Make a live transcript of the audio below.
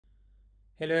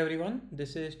Hello everyone,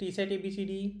 this is TSET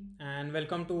and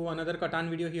welcome to another Catan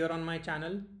video here on my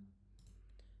channel.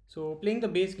 So playing the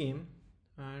base game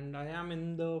and I am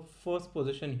in the first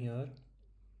position here.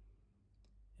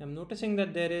 I'm noticing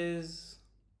that there is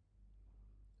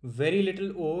very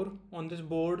little ore on this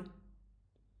board.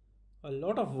 A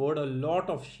lot of wood, a lot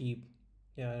of sheep.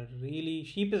 Yeah, really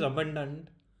sheep is abundant.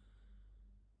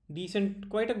 Decent,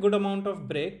 quite a good amount of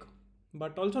brick,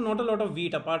 but also not a lot of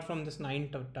wheat apart from this 9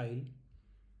 tile.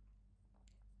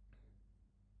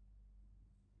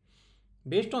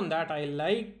 Based on that, I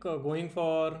like going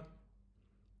for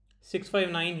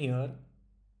 659 here,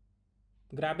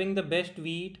 grabbing the best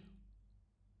wheat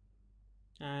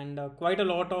and quite a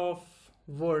lot of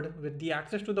wood. With the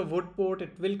access to the wood port,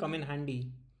 it will come in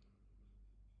handy.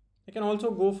 I can also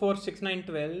go for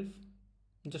 6912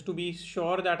 just to be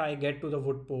sure that I get to the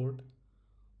wood port.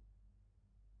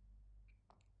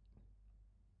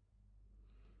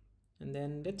 And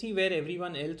then let's see where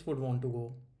everyone else would want to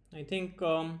go. I think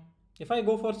if I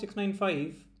go for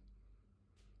 695,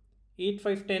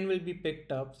 8510 will be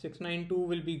picked up, 692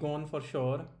 will be gone for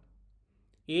sure,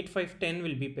 8510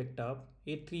 will be picked up,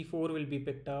 834 will be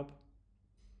picked up,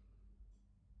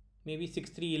 maybe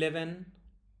 6311,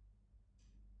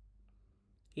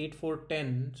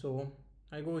 8410. So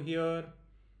I go here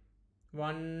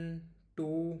 1,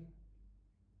 2,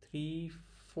 3,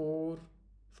 4,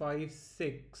 5,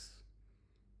 6,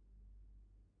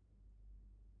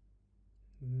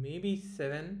 maybe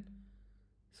 7.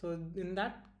 So in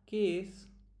that case,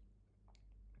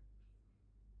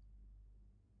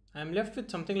 I'm left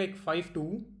with something like 5,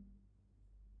 2.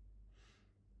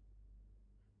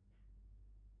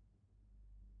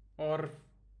 Or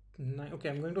 9. Okay,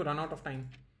 I'm going to run out of time.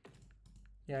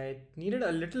 Yeah, I needed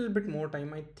a little bit more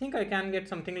time. I think I can get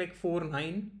something like 4,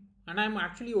 9. And I'm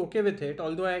actually okay with it,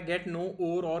 although I get no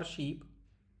ore or sheep.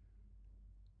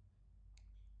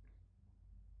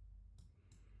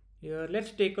 Here, let's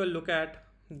take a look at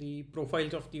the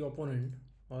profiles of the opponent,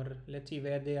 or let's see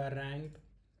where they are ranked.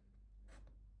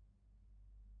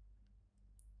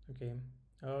 Okay,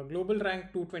 global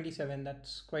rank 227,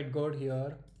 that's quite good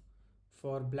here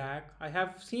for black. I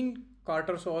have seen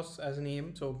Carter Sauce as a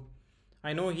name, so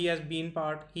I know he has been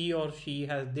part, he or she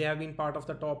has, they have been part of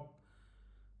the top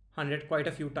 100 quite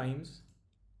a few times.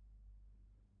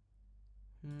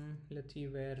 Let's see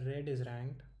where red is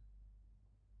ranked.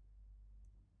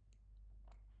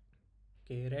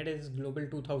 Okay, red is global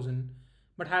 2000,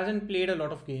 but hasn't played a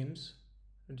lot of games.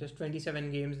 Just 27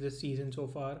 games this season so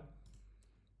far.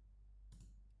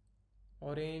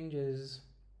 Orange has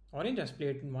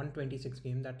played 126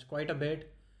 games. That's quite a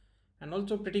bit, and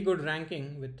also pretty good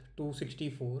ranking with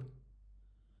 264.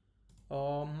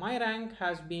 My rank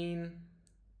has been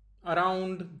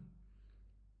around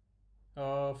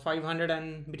 500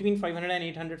 and between 500 and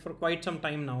 800 for quite some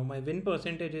time now. My win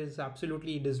percentage is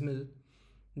absolutely dismal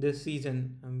this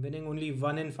season. I'm winning only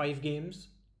 1 in 5 games.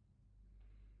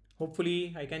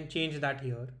 Hopefully I can change that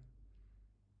here.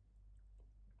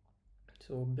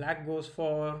 So black goes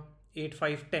for 8,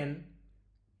 5, 10.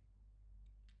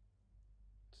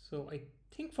 So I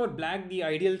think for black the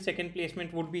ideal second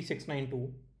placement would be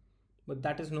 692, but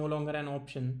that is no longer an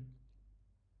option.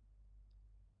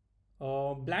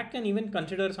 Black can even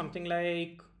consider something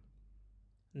like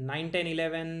 9, 10,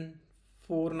 11,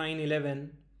 4, 9,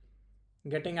 11,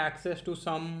 getting access to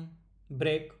some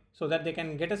break so that they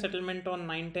can get a settlement on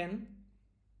 9, 10.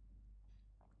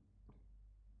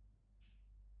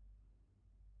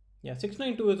 Yeah,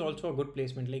 692 is also a good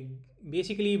placement, like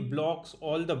basically blocks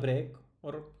all the break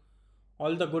or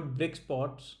all the good brick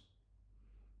spots.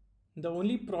 The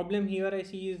only problem here I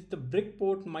see is the brick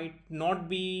port might not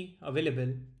be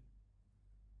available.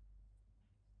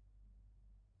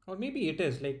 Or maybe it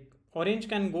is, like orange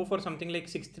can go for something like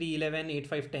 6, 3, 11, 8,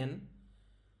 5, 10.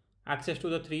 Access to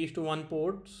the 3:1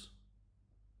 ports.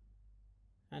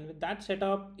 And with that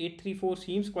setup, 834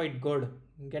 seems quite good.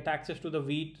 Get access to the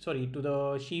to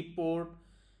the sheep port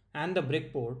and the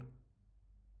brick port.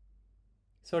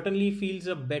 Certainly feels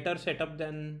a better setup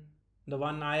than the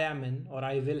one I am in or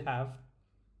I will have.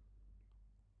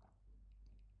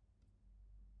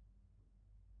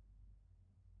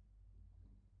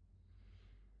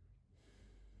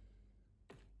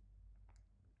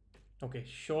 Okay,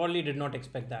 surely did not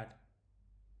expect that.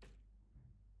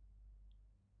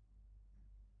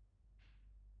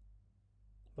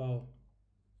 Wow.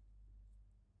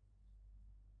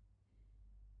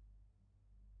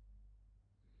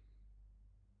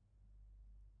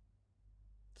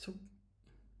 So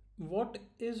what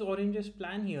is Orange's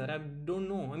plan here? I don't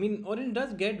know. I mean, Orange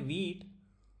does get wheat.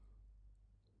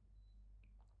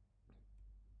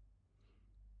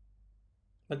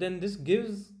 But then this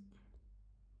gives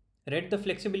red the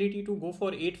flexibility to go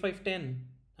for 8-5-10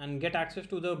 and get access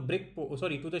to the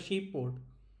to the sheep port.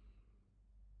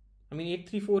 I mean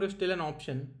 8-3-4 is still an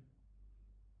option.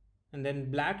 And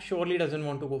then black surely doesn't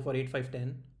want to go for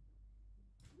 8-5-10.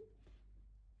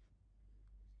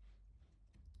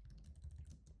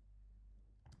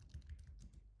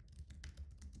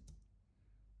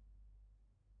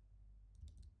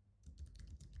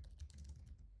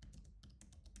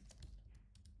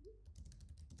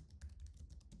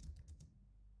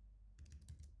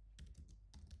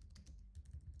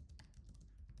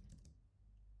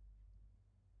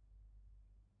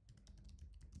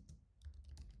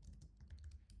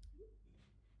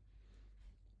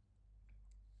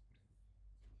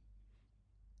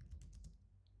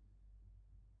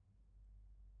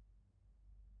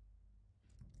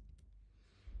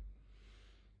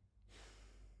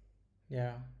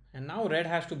 Yeah. And now red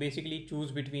has to basically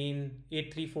choose between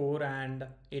 8-3-4 and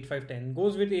 8-5-10.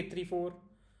 Goes with 8-3-4.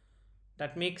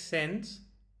 That makes sense.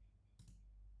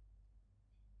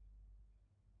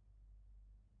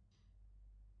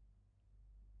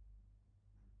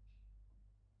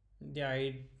 Yeah,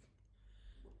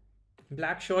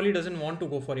 black surely doesn't want to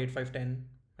go for 8-5-10.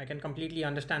 I can completely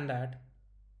understand that.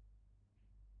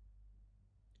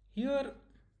 Here,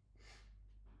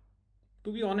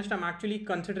 to be honest, I'm actually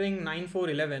considering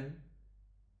 9-4-11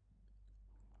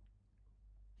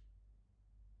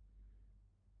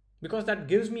 because that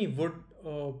gives me brick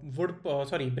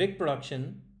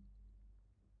production.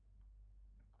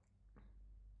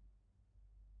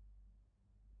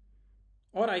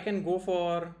 Or I can go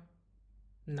for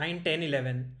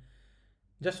 9-10-11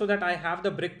 just so that I have the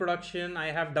brick production,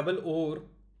 I have double ore,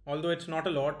 although it's not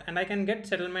a lot, and I can get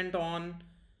settlement on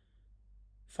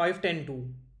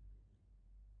 5-10-2.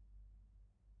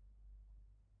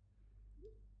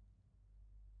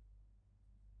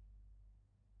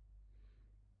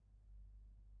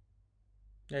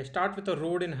 I start with a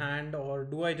road in hand, or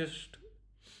do I just.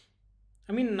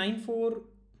 I mean,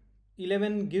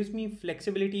 9-4-11 gives me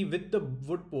flexibility with the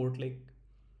wood port, like.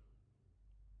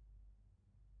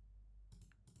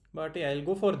 But yeah, I'll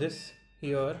go for this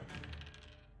here.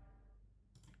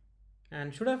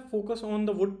 And should I focus on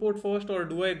the wood port first, or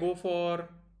do I go for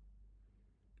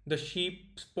the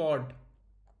sheep spot?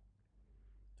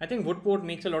 I think wood port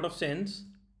makes a lot of sense.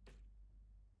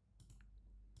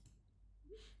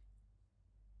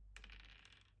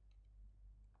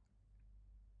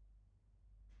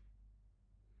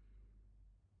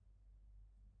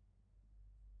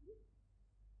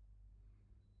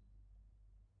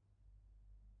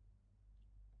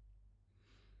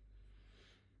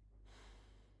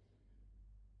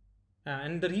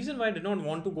 And the reason why I did not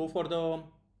want to go for the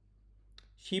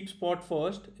sheep spot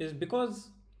first is because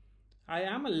I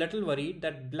am a little worried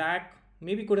that black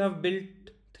maybe could have built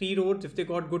 3 roads if they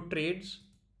got good trades.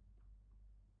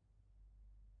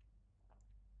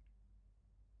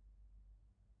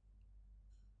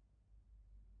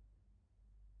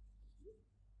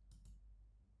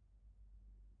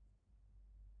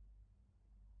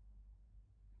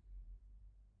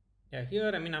 Yeah,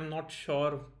 here I mean I'm not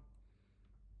sure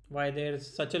why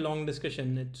there's such a long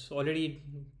discussion. It's already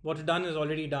what's done is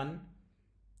already done.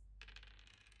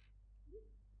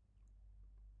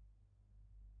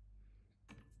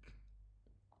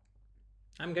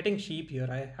 I'm getting sheep here.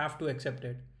 I have to accept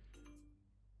it.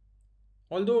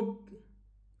 Although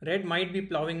red might be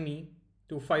plowing me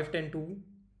to 5-10-2.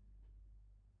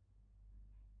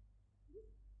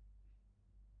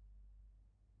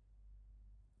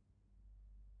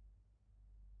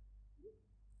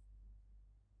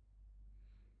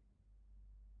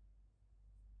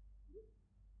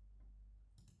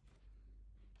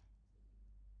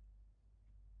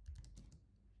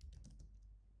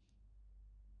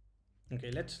 Okay,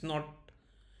 let's not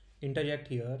interject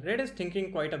here. Red is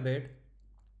thinking quite a bit.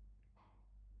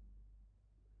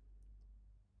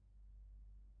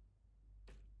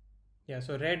 Yeah,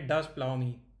 so red does plow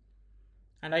me.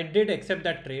 And I did accept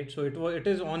that trade, so it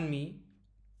is on me.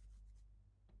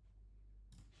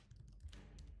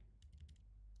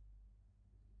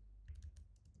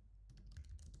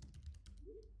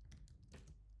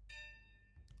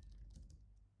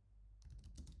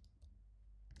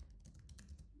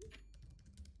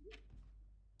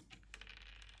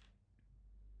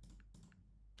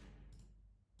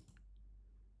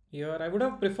 Here I would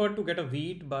have preferred to get a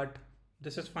wheat, but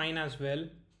this is fine as well.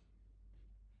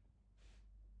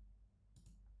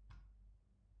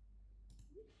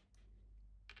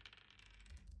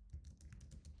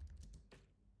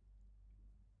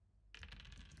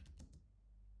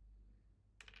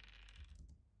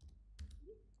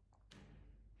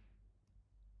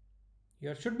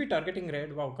 Here should be targeting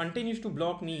red. Wow, continues to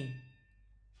block me.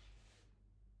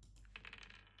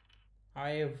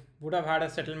 I would have had a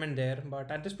settlement there, but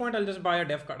at this point I'll just buy a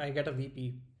def card. I get a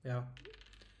VP. Yeah.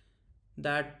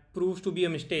 That proves to be a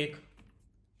mistake.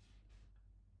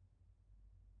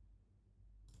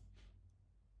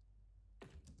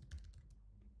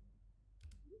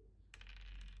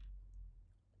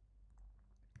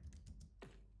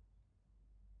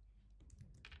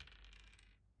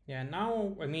 Yeah,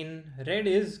 now, I mean, red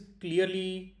is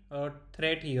clearly a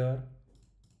threat here.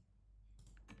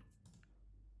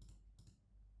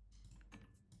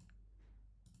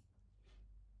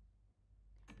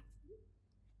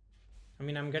 I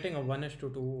mean, I'm getting a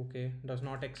 1:2. Okay, does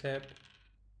not accept.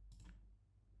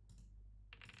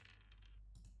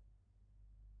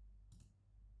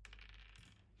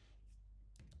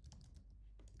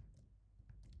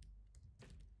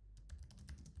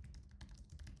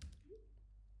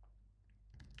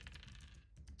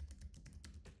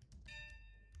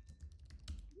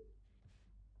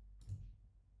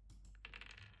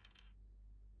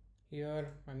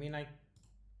 Here, I mean, I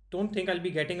don't think I'll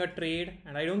be getting a trade,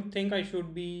 and I don't think I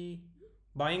should be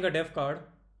buying a def card.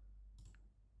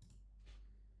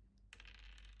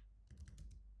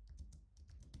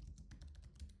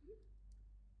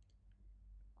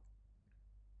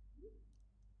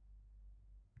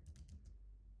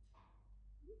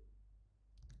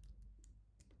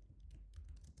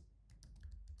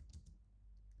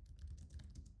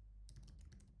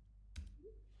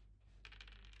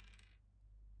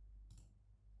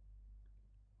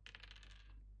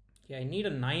 Yeah, I need a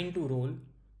 9 to roll.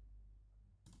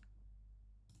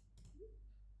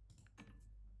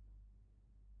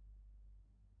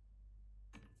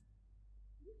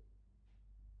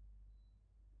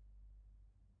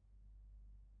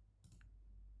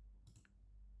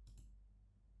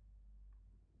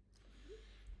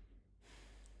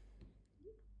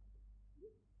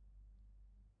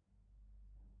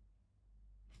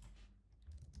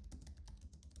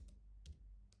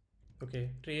 Okay,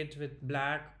 trades with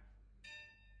black.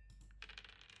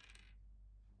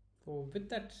 So with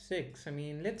that 6, I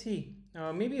mean, let's see.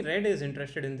 Maybe red is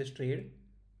interested in this trade.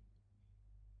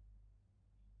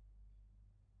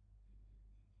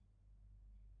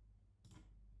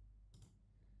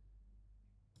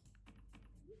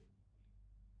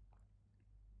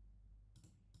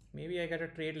 Maybe I get a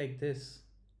trade like this.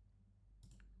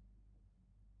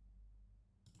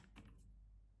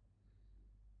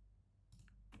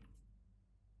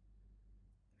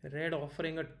 Red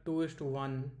offering a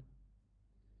 2:1.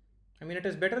 I mean, it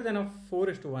is better than a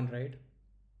 4:1, right?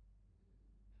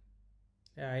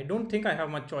 Yeah, I don't think I have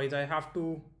much choice. I have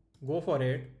to go for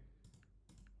it.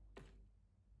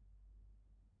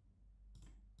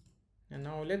 And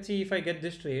now let's see if I get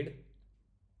this trade.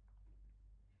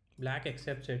 Black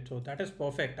accepts it, so that is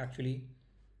perfect actually.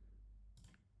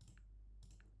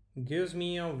 Gives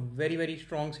me a very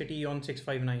strong city on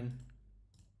 659.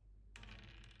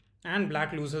 And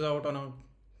black loses out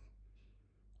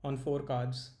on 4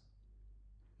 cards.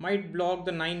 Might block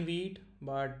the 9 wheat,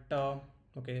 but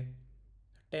okay.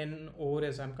 10 over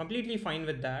is, I'm completely fine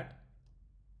with that.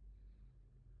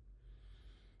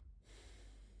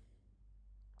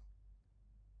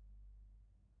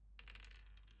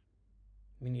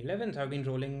 I mean, 11s have been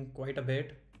rolling quite a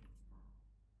bit.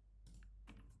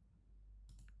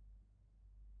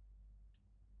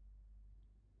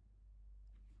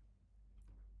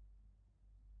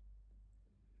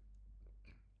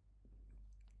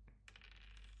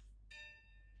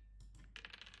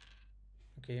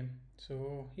 Okay,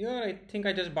 so here I think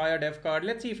I just buy a def card.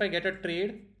 Let's see if I get a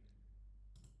trade.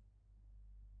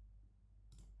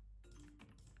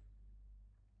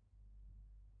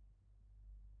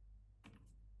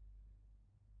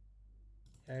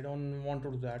 I don't want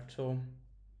to do that, so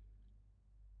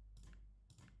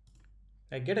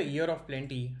I get a year of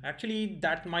plenty. Actually,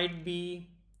 that might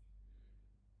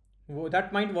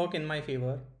work in my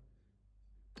favor,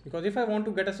 because if I want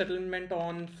to get a settlement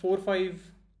on 4,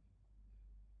 5,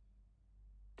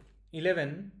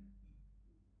 11,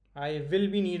 I will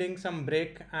be needing some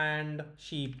brick and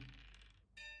sheep.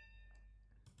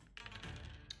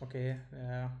 Okay,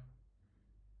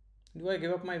 do I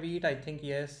give up my wheat? I think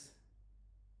yes.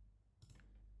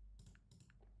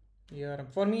 Here,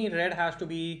 for me, red has to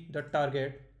be the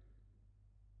target.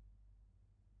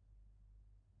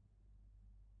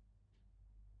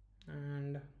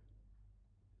 And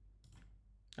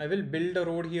I will build a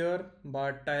road here,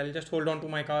 but I'll just hold on to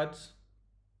my cards.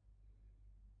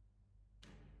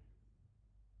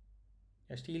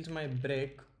 It steals my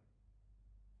brick.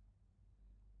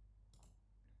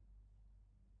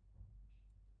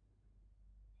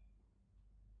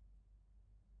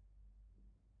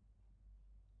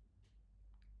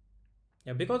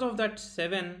 Yeah, because of that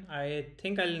 7, I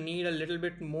think I'll need a little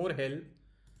bit more help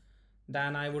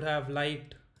than I would have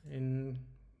liked in,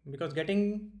 because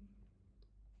getting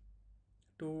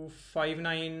to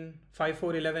 5-9,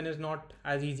 5-4-11 is not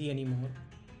as easy anymore.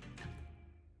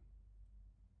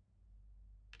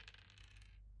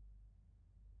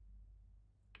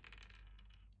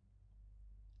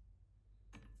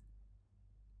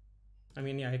 I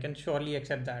mean, yeah, I can surely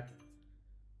accept that.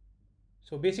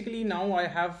 So basically now I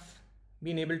have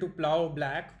been able to plow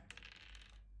black.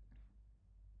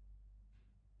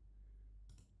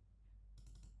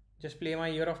 Just play my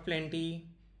Year of Plenty,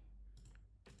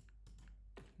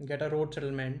 get a road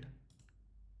settlement.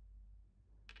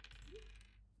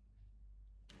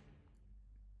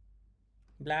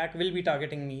 Black will be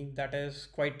targeting me, that is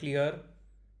quite clear.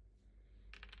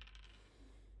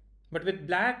 But with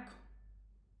black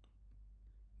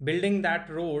building that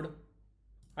road,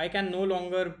 I can no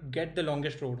longer get the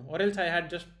longest road, or else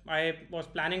I was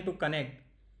planning to connect.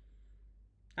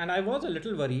 And I was a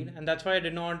little worried, and that's why I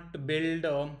did not build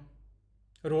a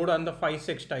road on the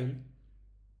 5-6 tile.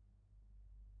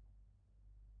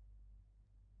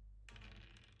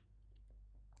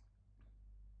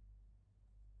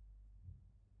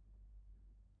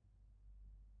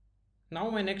 Now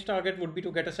my next target would be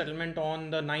to get a settlement on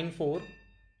the 9-4.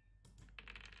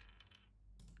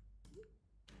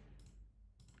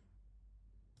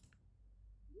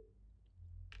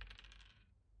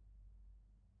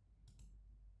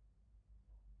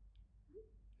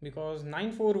 Because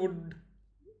 9-4 would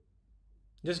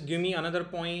just give me another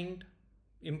point,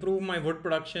 improve my wood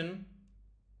production.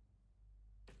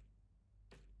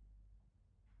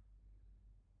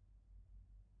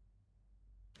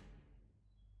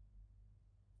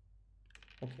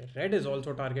 Okay, red is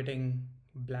also targeting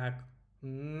black.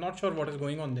 Not sure what is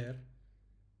going on there.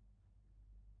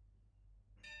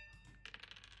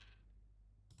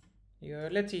 Yeah,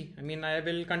 let's see. I mean, I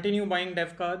will continue buying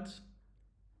dev cards.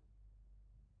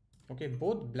 Okay,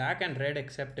 both black and red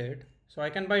accepted. So I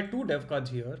can buy 2 dev cards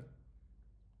here.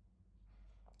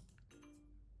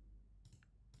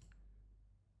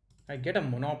 I get a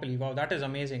monopoly. Wow, that is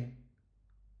amazing.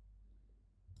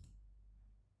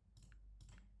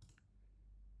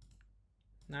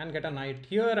 And get a knight.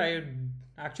 Here I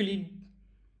actually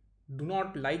do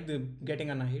not like the getting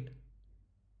a knight.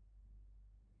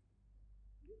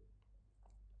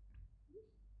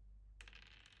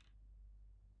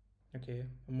 Okay,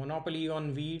 monopoly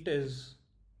on wheat is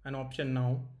an option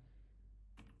now.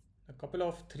 A couple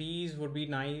of 3s would be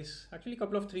nice. Actually, a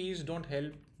couple of 3s don't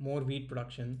help more wheat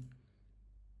production.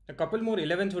 A couple more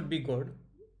 11s would be good,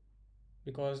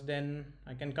 because then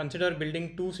I can consider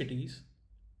building 2 cities.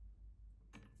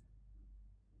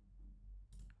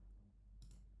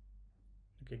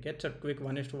 Okay, gets a quick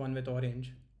 1:1 with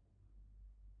orange.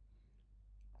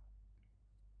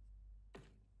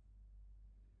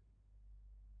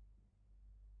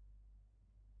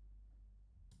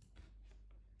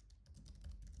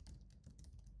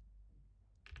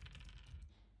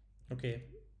 Okay,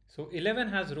 so 11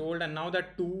 has rolled, and now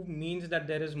that 2 means that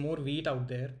there is more wheat out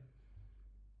there.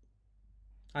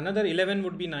 Another 11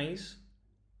 would be nice.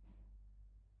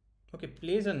 Okay,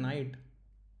 plays a knight.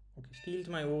 Okay, steals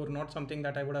my ore, not something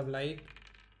that I would have liked.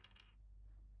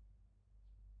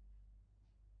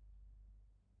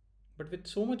 But with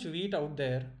so much wheat out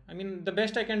there, I mean, the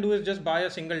best I can do is just buy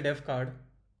a single dev card.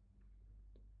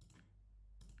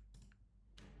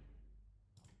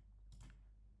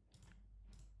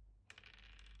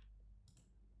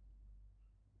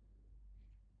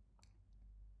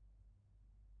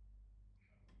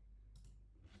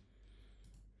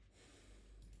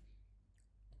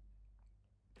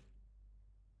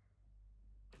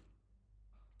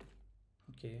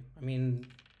 Okay, I mean,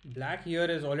 black here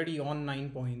is already on 9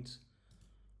 points.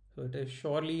 So it is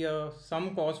surely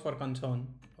some cause for concern.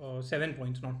 7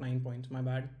 points, not 9 points, my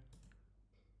bad.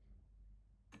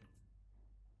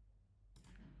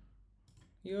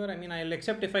 Here, I mean, I'll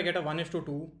accept if I get a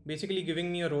 1:2, basically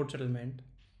giving me a road settlement.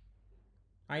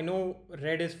 I know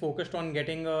red is focused on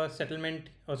getting a settlement,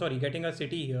 getting a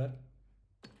city here.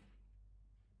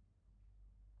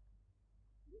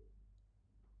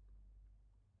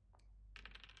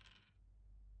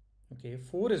 Okay,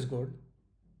 4 is good.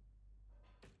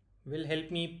 Will help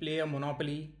me play a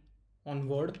monopoly on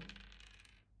wood.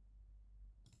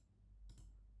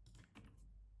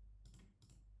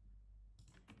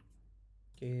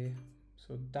 Okay,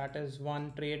 so that is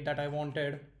one trade that I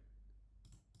wanted.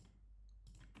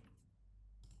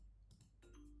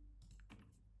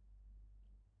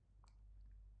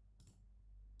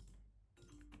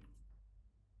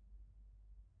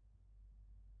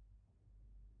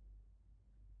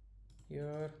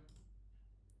 here.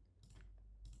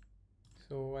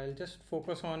 So I'll just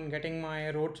focus on getting my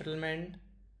road settlement.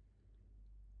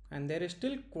 And there is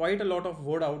still quite a lot of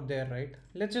wood out there, right?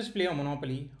 Let's just play a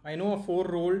monopoly. I know a 4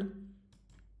 rolled.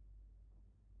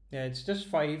 Yeah, it's just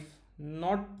 5.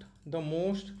 Not the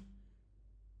most,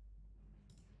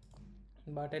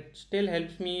 but it still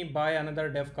helps me buy another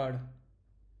dev card.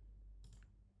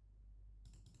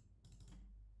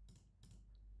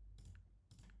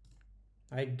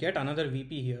 I get another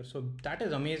VP here, so that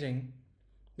is amazing.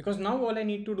 Because now all I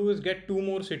need to do is get 2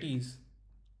 more cities.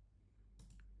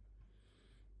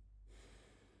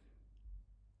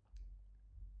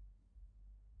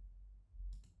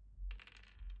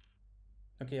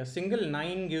 Okay, a single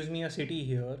 9 gives me a city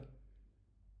here.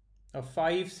 A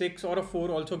 5, 6 or a 4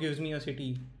 also gives me a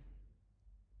city.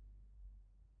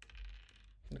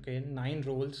 Okay, 9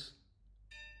 rolls.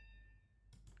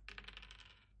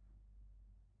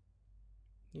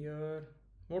 Here,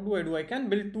 what do? I can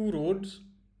build 2 roads.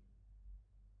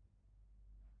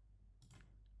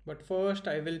 But first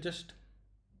I will just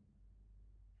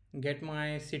get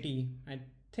my city. I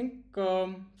think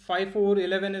 5, 4,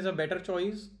 11 is a better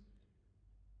choice.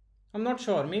 I'm not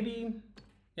sure. Maybe,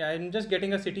 yeah, I'm just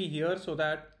getting a city here so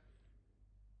that,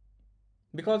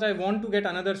 because I want to get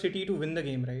another city to win the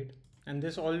game, right? And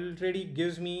this already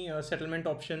gives me a settlement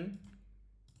option.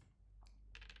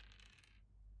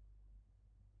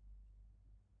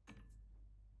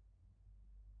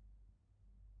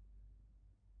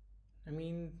 I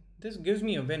mean, this gives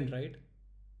me a win, right?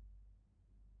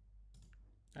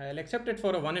 I'll accept it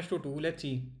for a 1:2. Let's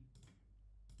see.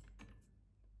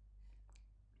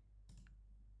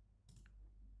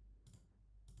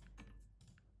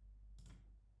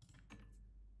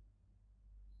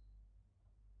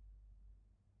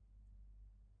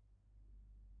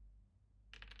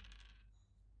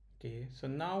 Okay, so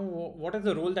now what is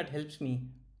the role that helps me?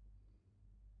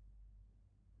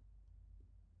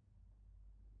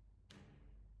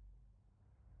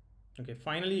 Okay,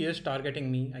 finally he is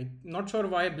targeting me. I'm not sure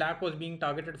why black was being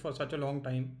targeted for such a long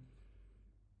time.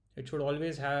 It should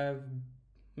always have,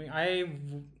 I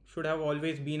mean, should have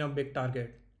always been a big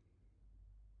target.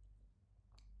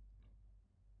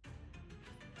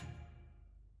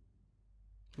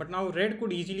 But now red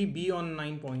could easily be on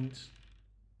 9 points.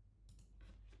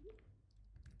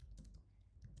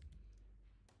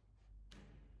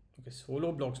 Okay,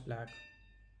 solo blocks black.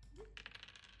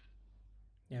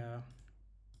 Yeah.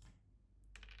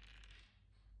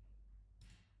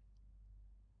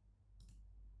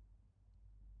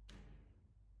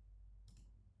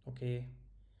 Okay.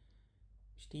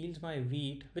 Steals my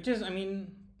wheat, which is, I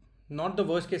mean, not the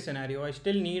worst case scenario. I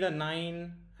still need a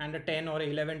 9 and a 10 or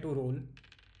 11 to roll.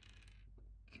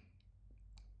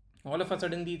 All of a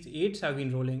sudden these 8s have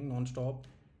been rolling non-stop.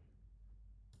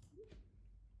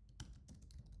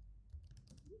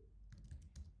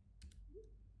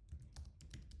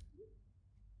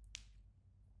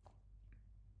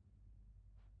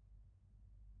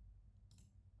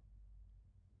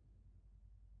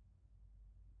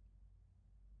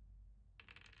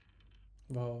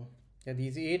 Wow. Yeah,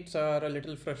 these 8s are a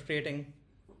little frustrating.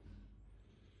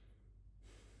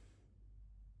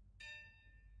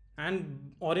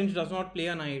 And orange does not play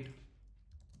a knight.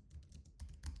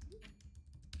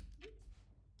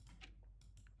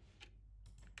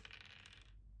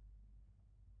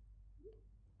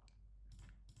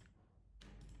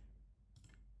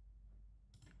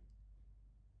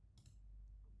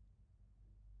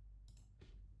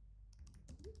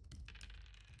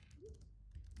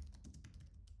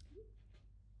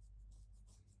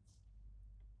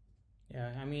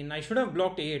 Yeah, I mean, I should have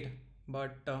blocked 8,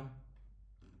 but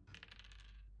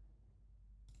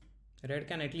red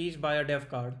can at least buy a dev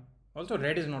card. Also,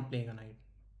 red is not playing a knight.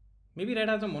 Maybe red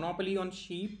has a monopoly on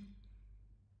sheep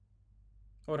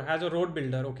or has a road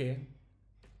builder. Okay.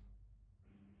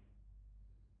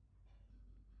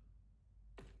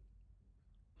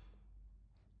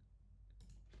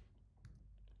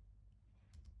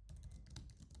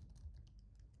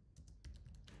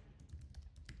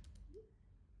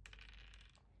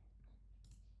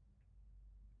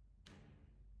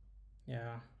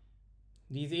 Yeah.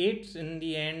 These 8s in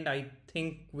the end, I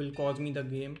think, will cause me the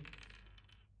game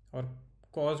or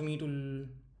cause me to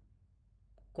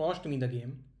cost me the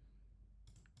game.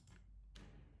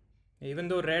 Even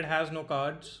though red has no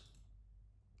cards.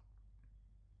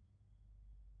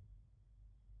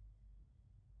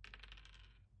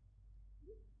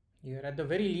 Here, at the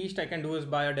very least, I can do is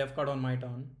buy a dev card on my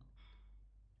turn.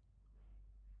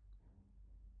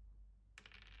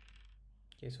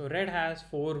 Okay, so red has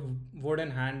 4 wood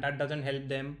in hand. That doesn't help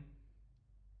them.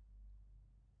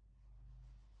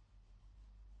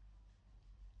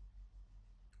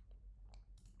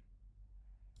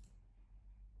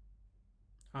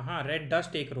 Ah, red does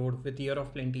take road with Year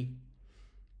of Plenty.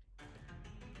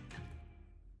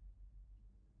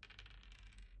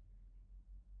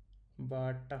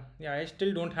 But yeah, I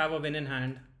still don't have a win in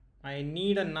hand. I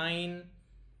need a 9,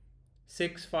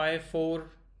 6, 5, 4,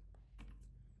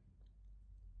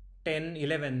 10,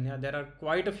 11. Yeah, there are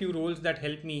quite a few rolls that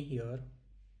help me here.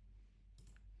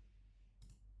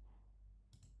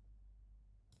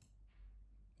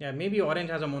 Yeah, maybe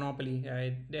orange has a monopoly.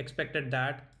 I expected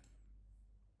that.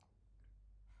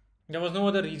 There was no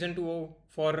other reason to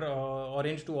for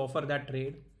orange to offer that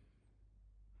trade.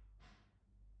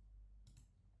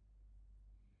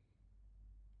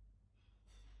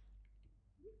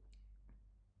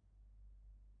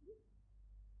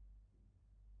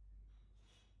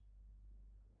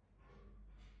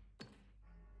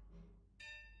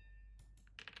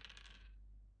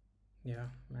 Yeah,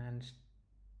 man.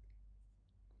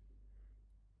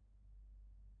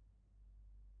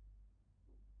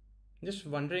 Just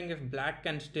wondering if black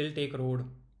can still take road.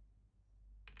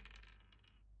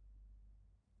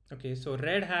 Okay, so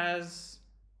red has...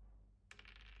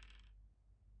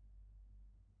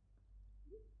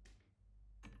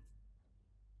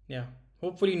 Yeah,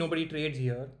 hopefully nobody trades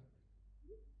here.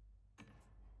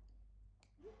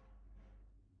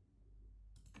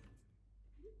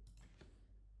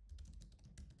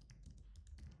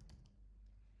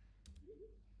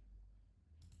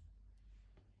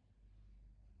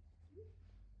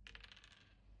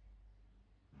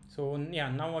 So yeah,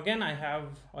 now again I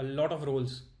have a lot of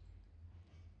rolls.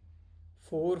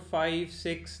 4, 5,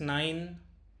 6, 9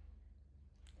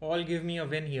 all give me a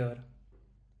win here.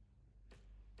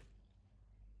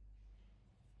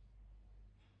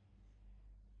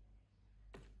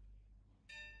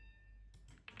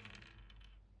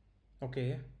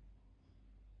 Okay.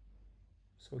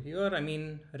 So here, I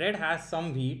mean, red has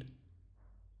some wheat.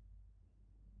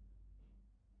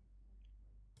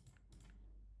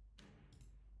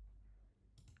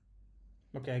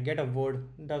 Okay, I get a wood.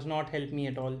 Does not help me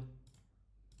at all.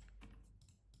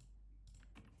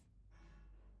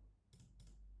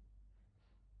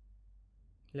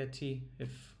 Let's see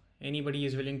if anybody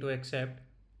is willing to accept.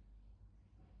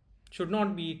 Should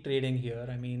not be trading here.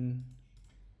 I mean,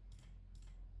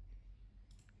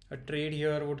 a trade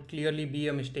here would clearly be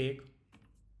a mistake.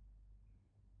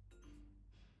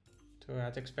 So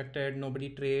as expected, nobody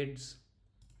trades.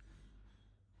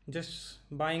 Just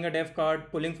buying a dev card,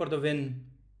 pulling for the win.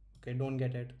 Okay, don't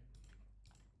get it.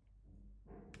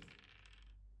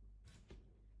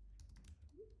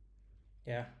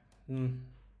 Yeah.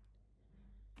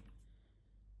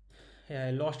 Yeah,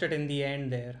 I lost it in the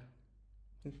end there.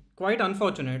 Quite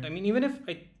unfortunate. I mean, even if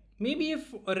I... Maybe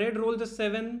if a red rolls a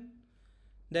 7,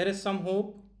 there is some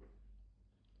hope.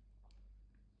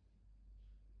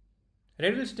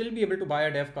 Red will still be able to buy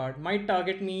a dev card. Might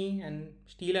target me and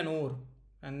steal an ore.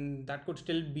 And that could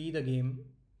still be the game.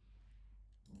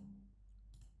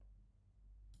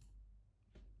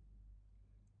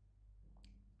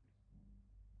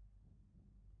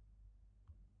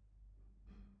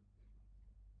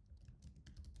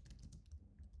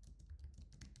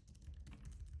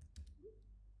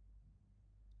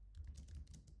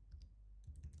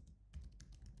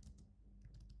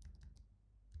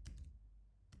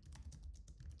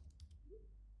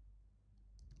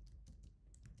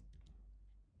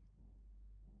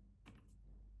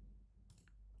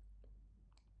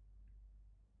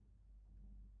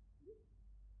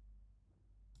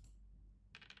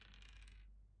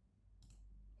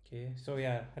 Okay, so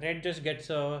yeah, red just gets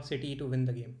a city to win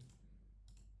the game.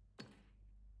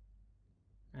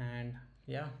 And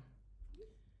yeah.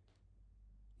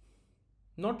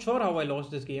 Not sure how I lost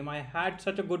this game. I had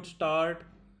such a good start.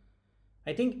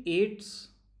 I think 8s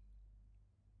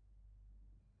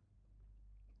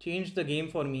changed the game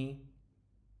for me.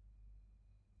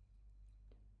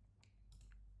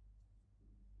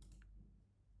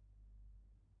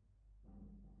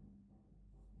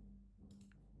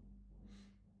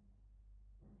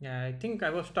 Yeah, I think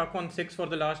I was stuck on 6 for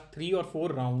the last 3 or 4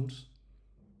 rounds.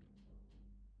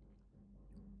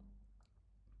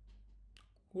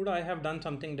 Could I have done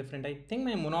something different? I think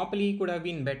my monopoly could have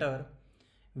been better.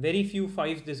 Very few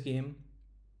 5s this game.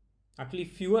 Actually,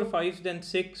 fewer 5s than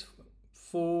 6,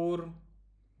 4,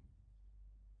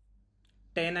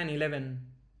 10 and 11.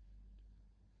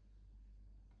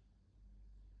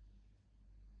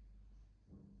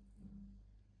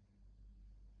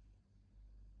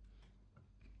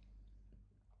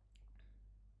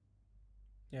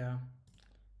 Yeah.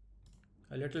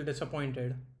 A little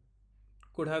disappointed.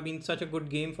 Could have been such a good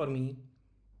game for me.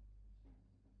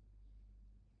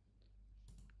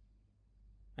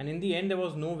 And in the end, there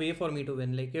was no way for me to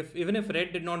win. Like even if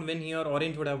red did not win here,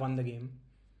 orange would have won the game.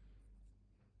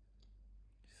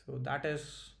 So that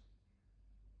is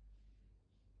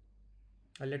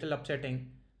a little upsetting.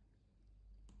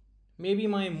 Maybe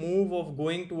my move of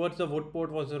going towards the wood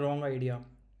port was the wrong idea.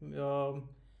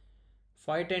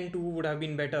 Fight and 2 would have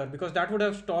been better because that would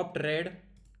have stopped red.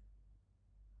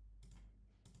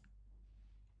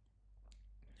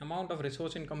 Amount of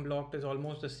resource income blocked is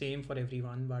almost the same for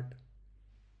everyone, but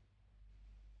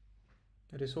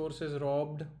resources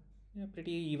robbed, yeah,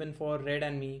 pretty even for red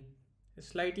and me. It's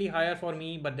slightly higher for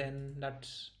me, but then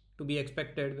that's to be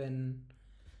expected when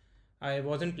I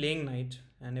wasn't playing knight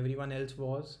and everyone else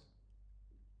was.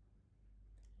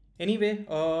 Anyway,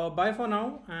 bye for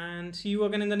now and see you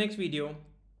again in the next video.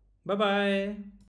 Bye bye.